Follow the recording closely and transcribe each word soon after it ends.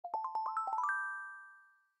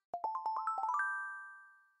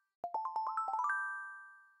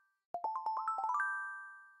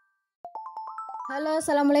Halo,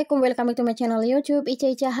 assalamualaikum, welcome to my channel YouTube Ica.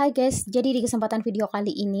 Hai guys, jadi di kesempatan video kali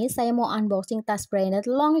ini saya mau unboxing tas branded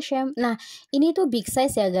Longchamp. Nah, ini tuh big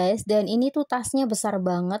size ya guys, dan ini tuh tasnya besar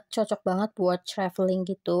banget, cocok banget buat traveling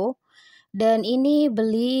gitu. Dan ini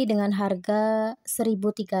beli dengan harga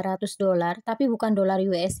 $1.300, tapi bukan dolar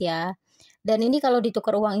US ya. Dan ini kalau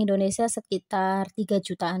ditukar uang Indonesia sekitar 3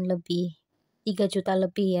 jutaan lebih. 3 juta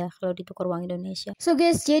lebih ya kalau ditukar uang Indonesia. So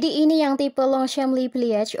guys, jadi ini yang tipe Longchamp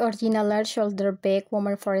Pliage Original Large Shoulder Bag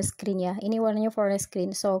Woman Forest Green ya. Ini warnanya forest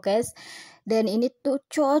green. So guys, dan ini tuh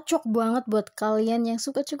cocok banget buat kalian yang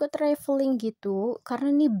suka traveling gitu.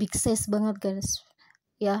 Karena ini big size banget guys.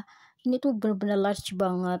 Ya, ini tuh bener-bener large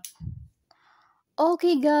banget.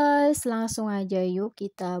 Oke guys, langsung aja yuk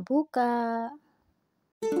kita buka.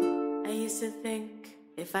 I used to think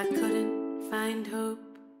if I couldn't find hope,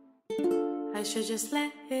 I should just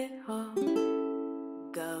let it all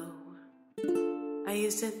go. I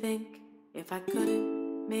used to think if I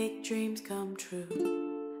couldn't make dreams come true,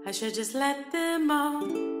 I should just let them all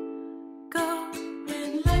go.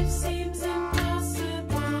 When life seems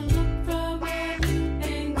impossible, look from every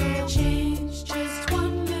angle, change just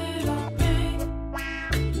one little thing.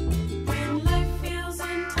 When life feels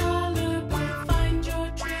intolerable, find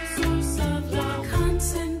your true source of love.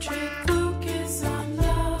 Concentrate, focus on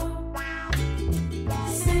love.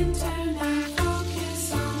 Center now,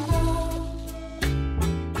 focus on love.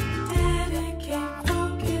 Dedicate,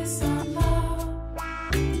 focus on love.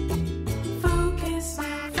 Focus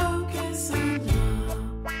now, focus on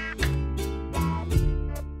love.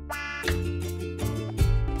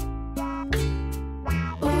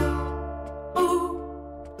 Oh,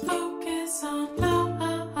 focus on love.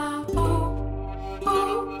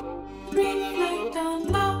 Reflect on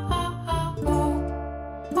love.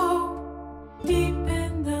 Deep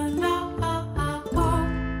in the love.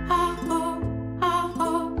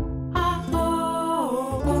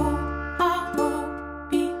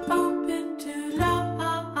 Be open to love.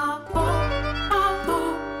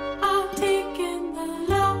 Take in the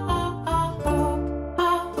love.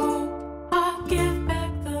 Give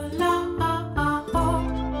back the love.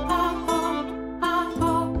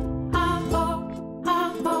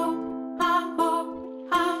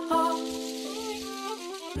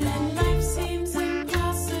 When life seems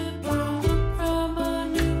impossible, look from a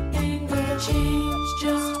new angle, change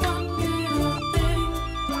just one little thing.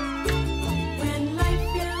 When life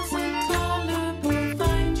feels intolerable,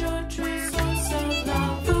 find your true source of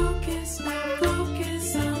love. Focus now,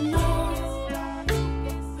 focus on love.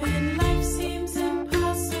 When life seems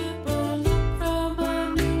impossible, look from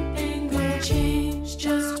a new angle, change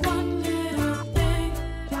just one little thing.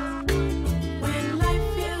 When life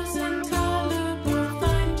feels intolerable,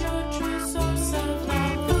 find your true source of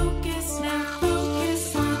love. Focus now,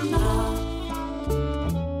 focus on love.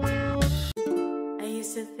 I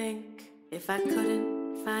used to think if I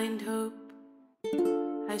couldn't find hope,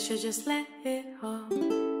 I should just let it all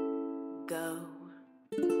go.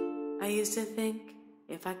 I used to think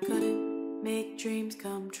if I couldn't make dreams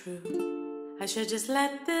come true, I should just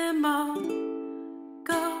let them all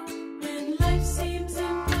go. When life seems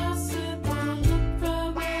impossible, look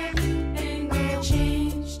from a new angle,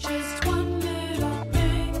 change just one little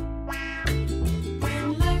thing.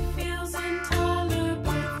 When life feels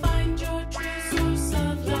intolerable, find your true source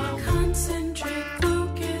of love. Concentrate,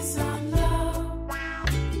 focus on love.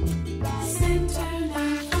 Center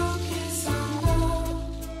now, focus on love.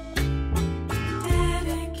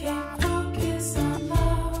 Dedicate, focus on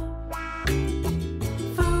love.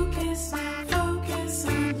 Focus now, focus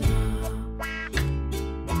on love.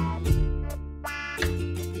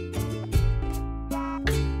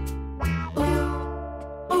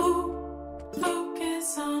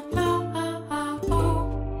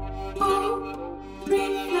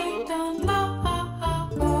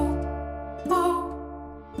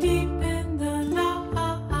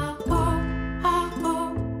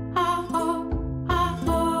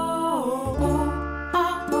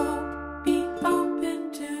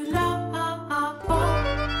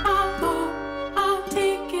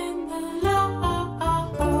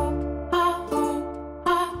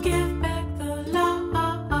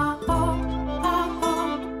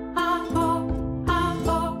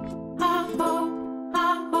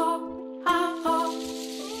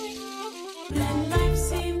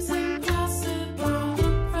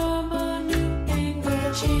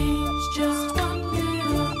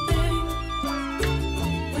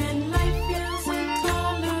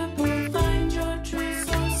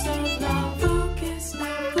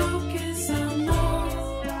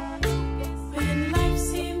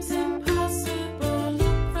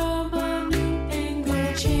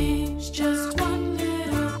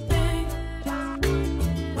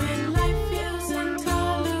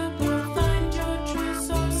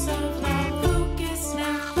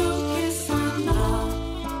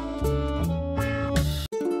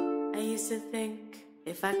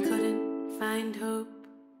 If I couldn't find hope,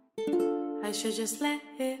 I should just let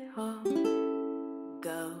it all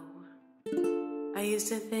go. I used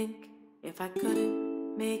to think if I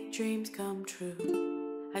couldn't make dreams come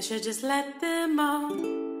true, I should just let them all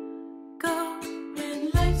go.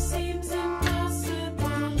 When life seems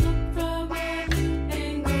impossible, look from a new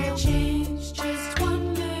angle. Change just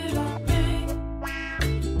one little thing.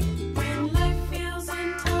 When life feels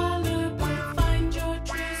intolerable, find your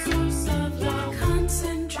true source of love.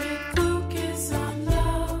 Concentrate, focus on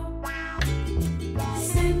love.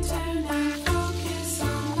 Center now, focus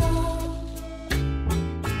on love.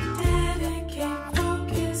 Dedicate,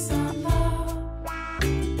 focus on love.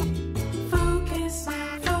 Focus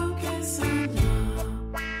now, focus on love.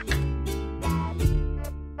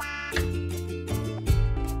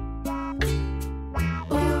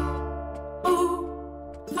 Oh, oh,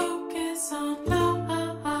 focus on love.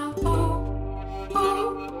 Oh, oh,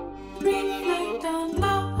 reflect on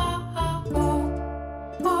love. Oh,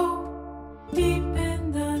 oh, deep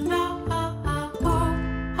in the love. Oh, oh,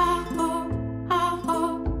 oh, oh,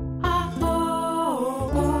 oh,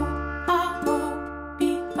 oh,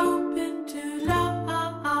 be open to love.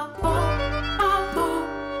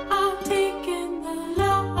 Take in the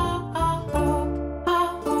love.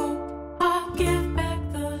 Give back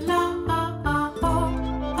the love.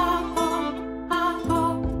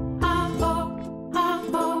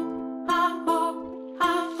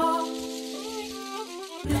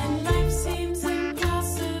 When life seems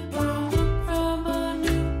impossible, look from a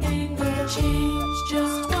new angle. Change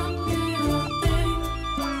just one little thing.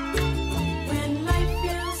 When life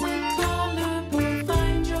feels intolerable,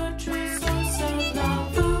 find your true source of love.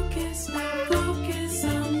 Focus now, focus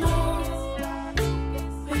on love.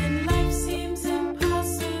 When life seems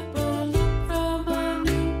impossible, look from a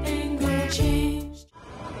new angle. Change.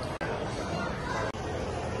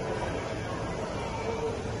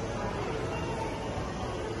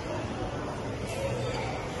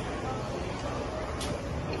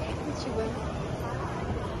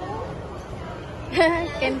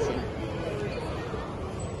 Kenshi.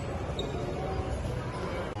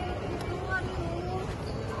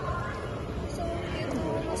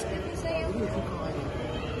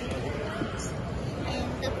 And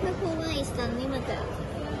the purple one is unlimited.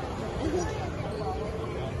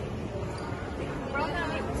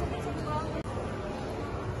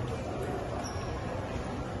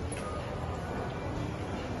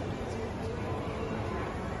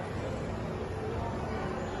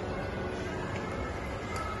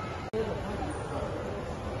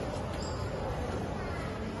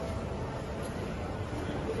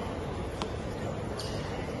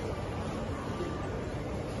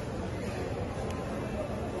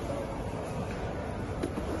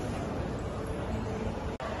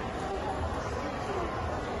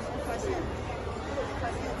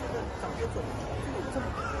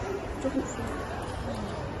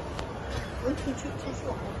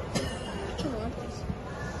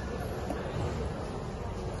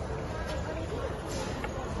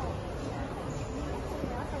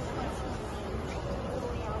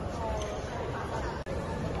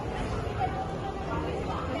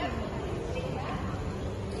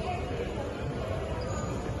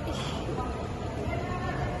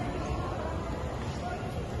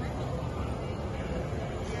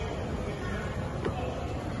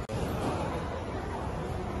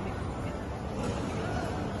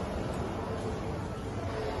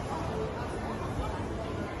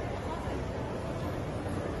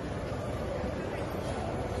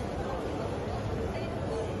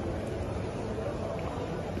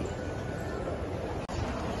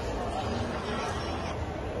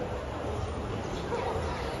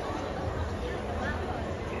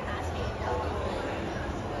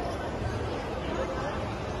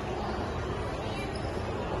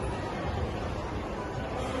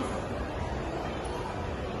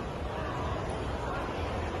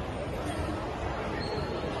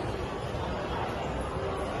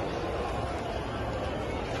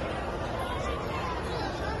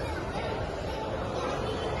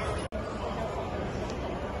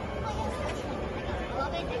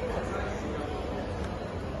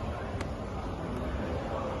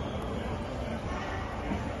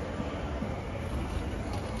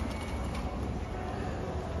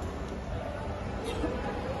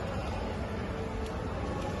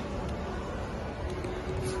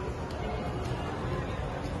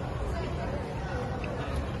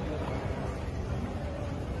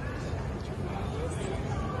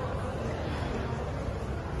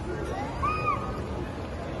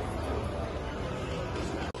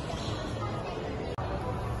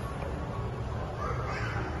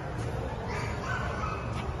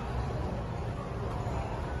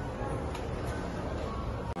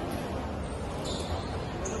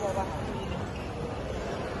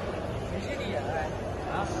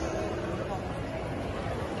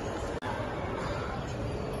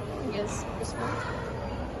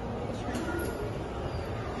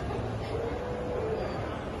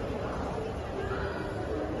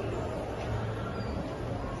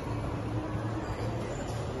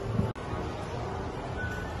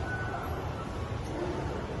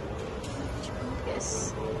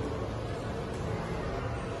 guys.